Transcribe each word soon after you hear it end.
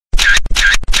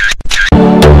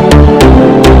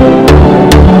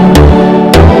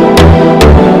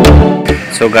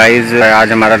So guys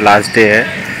आज हमारा last day है,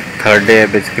 थर्ड डे है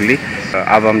बेसिकली।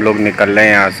 अब हम लोग निकल रहे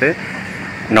हैं यहाँ से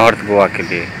नॉर्थ गोवा के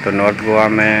लिए। तो नॉर्थ गोवा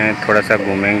में थोड़ा सा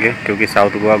घूमेंगे क्योंकि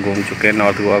साउथ गोवा घूम चुके हैं,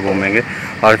 नॉर्थ गोवा घूमेंगे।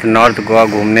 और नॉर्थ गोवा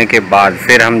घूमने के बाद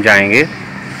फिर हम जाएंगे,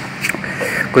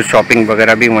 कुछ शॉपिंग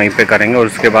वगैरह भी वहीं पे करेंगे और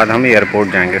उसके बाद हम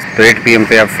एयरपोर्ट जाएंगे। तो 8 PM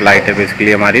पे अब फ्लाइट है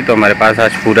बेसिकली हमारी। तो हमारे पास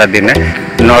आज पूरा दिन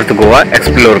है नॉर्थ गोवा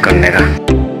एक्सप्लोर करने का।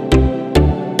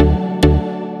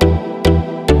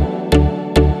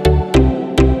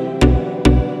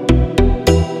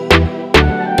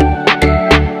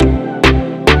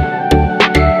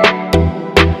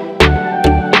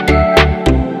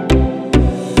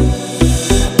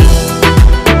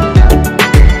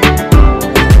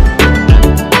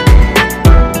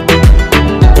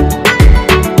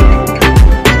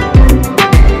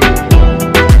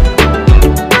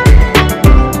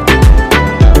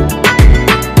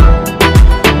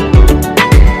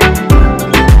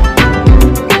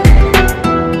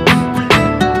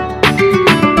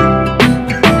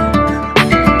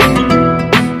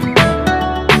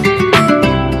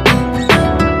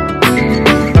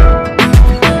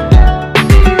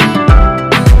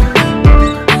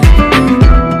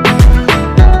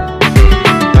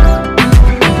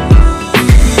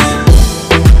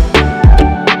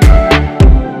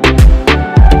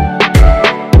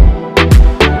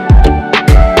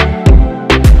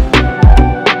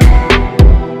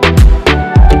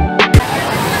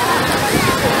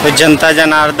 तो जनता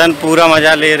जनार्दन पूरा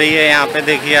मज़ा ले रही है यहाँ पे,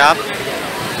 देखिए आप।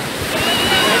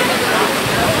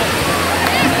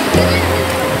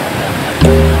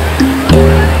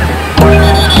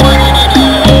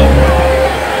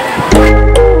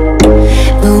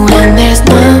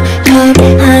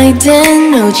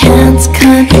 No chance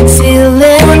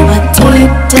concealing what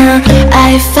deep down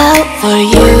I felt for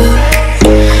you.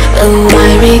 Oh,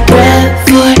 I regret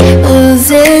for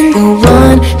losing the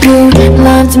one who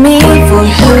loved me, for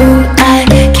who I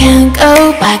can't go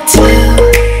back to.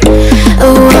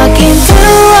 Walking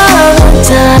through all the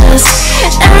dust,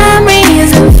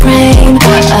 memories and frame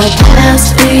a past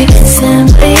we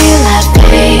simply left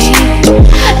be.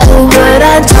 Oh, but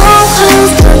I don't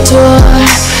close the door,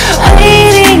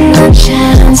 waiting a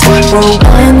chance for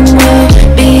when we'll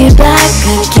be back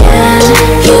again.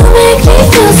 You make me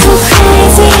feel so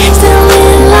crazy, still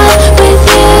in love with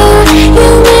you. You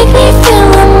make me feel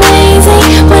amazing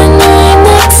when I'm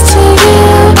next to you.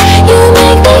 You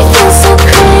make me feel so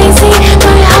crazy,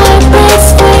 my heart breaks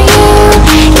for you.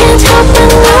 Can't help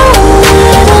but know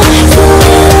that I'm still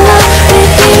in love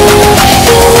with you.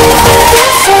 You make me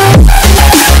feel so.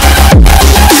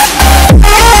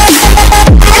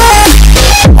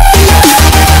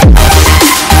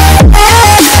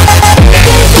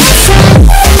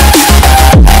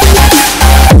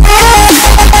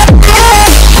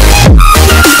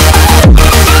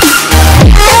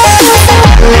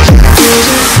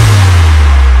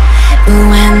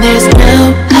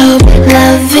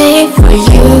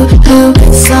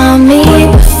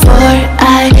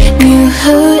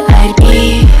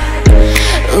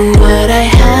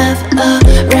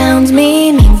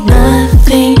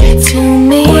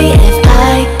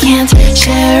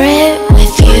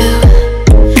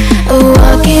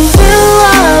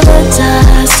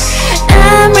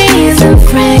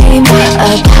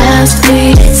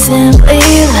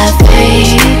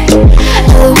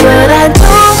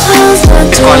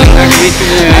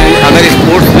 अगर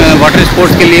water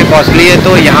sports के लिए costly है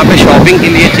तो यहाँ पे shopping के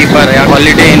लिए cheaper है।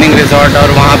 हॉलीडे इनिंग रिजॉर्ट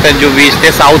और वहाँ पे जो बीच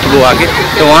थे साउथ गोवा के,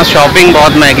 तो वहाँ शॉपिंग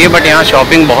बहुत महंगी है, बट यहाँ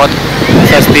शॉपिंग बहुत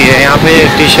सस्ती है। यहाँ पे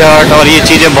टी शर्ट और ये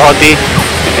चीज़ें बहुत ही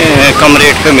कम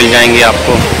रेट पे मिल जाएंगी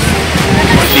आपको।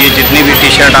 ये जितनी भी टी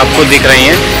शर्ट आपको दिख रही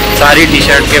हैं, सारी टी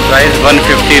शर्ट के प्राइस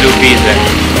 150 रुपीज़ है।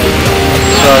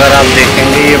 तो अगर आप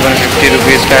देखेंगे ये 150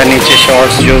 रुपीज़ का है। नीचे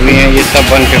शॉर्ट्स जो भी हैं ये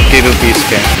सब 150 रुपीज़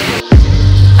के हैं।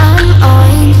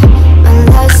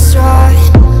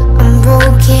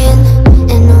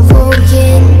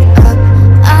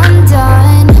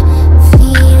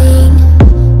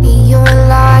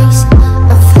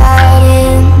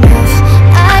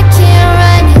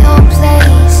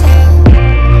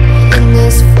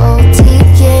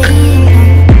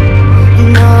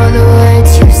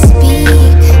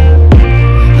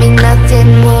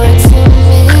 More to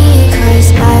me.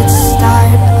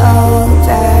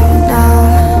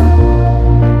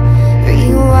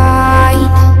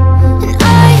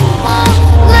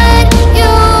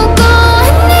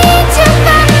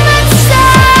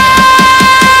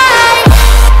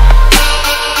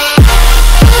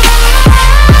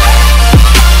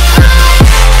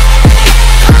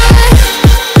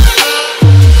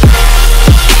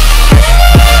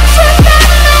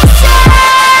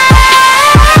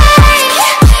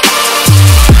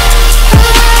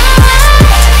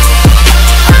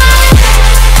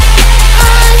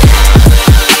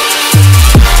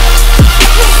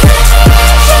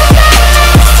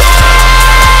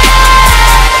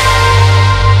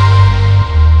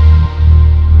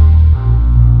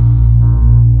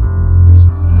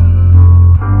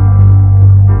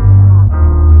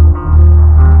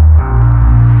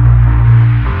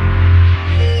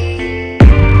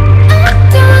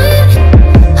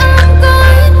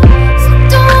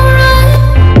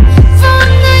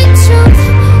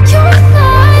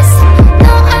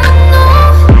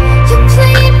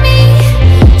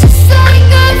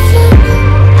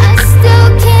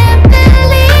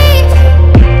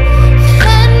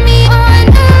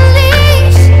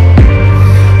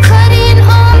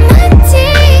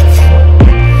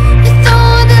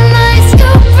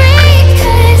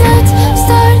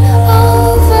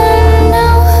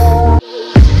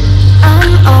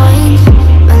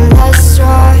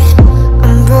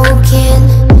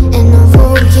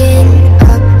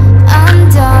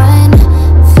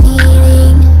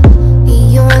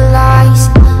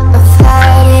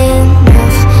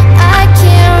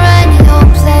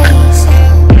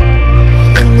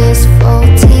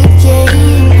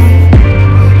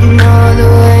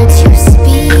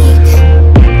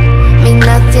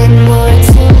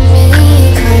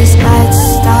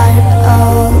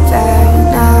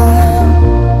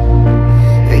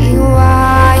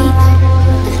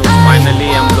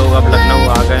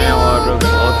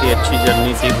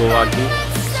 जर्नी थी गोवा की।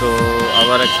 तो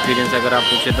आवर एक्सपीरियंस अगर आप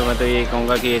पूछे तो मैं तो यही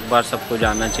कहूँगा कि एक बार सबको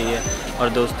जाना चाहिए। और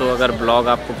दोस्तों, अगर ब्लॉग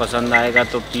आपको पसंद आएगा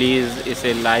तो प्लीज़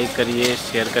इसे लाइक करिए,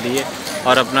 शेयर करिए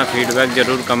और अपना फीडबैक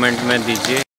ज़रूर कमेंट में दीजिए।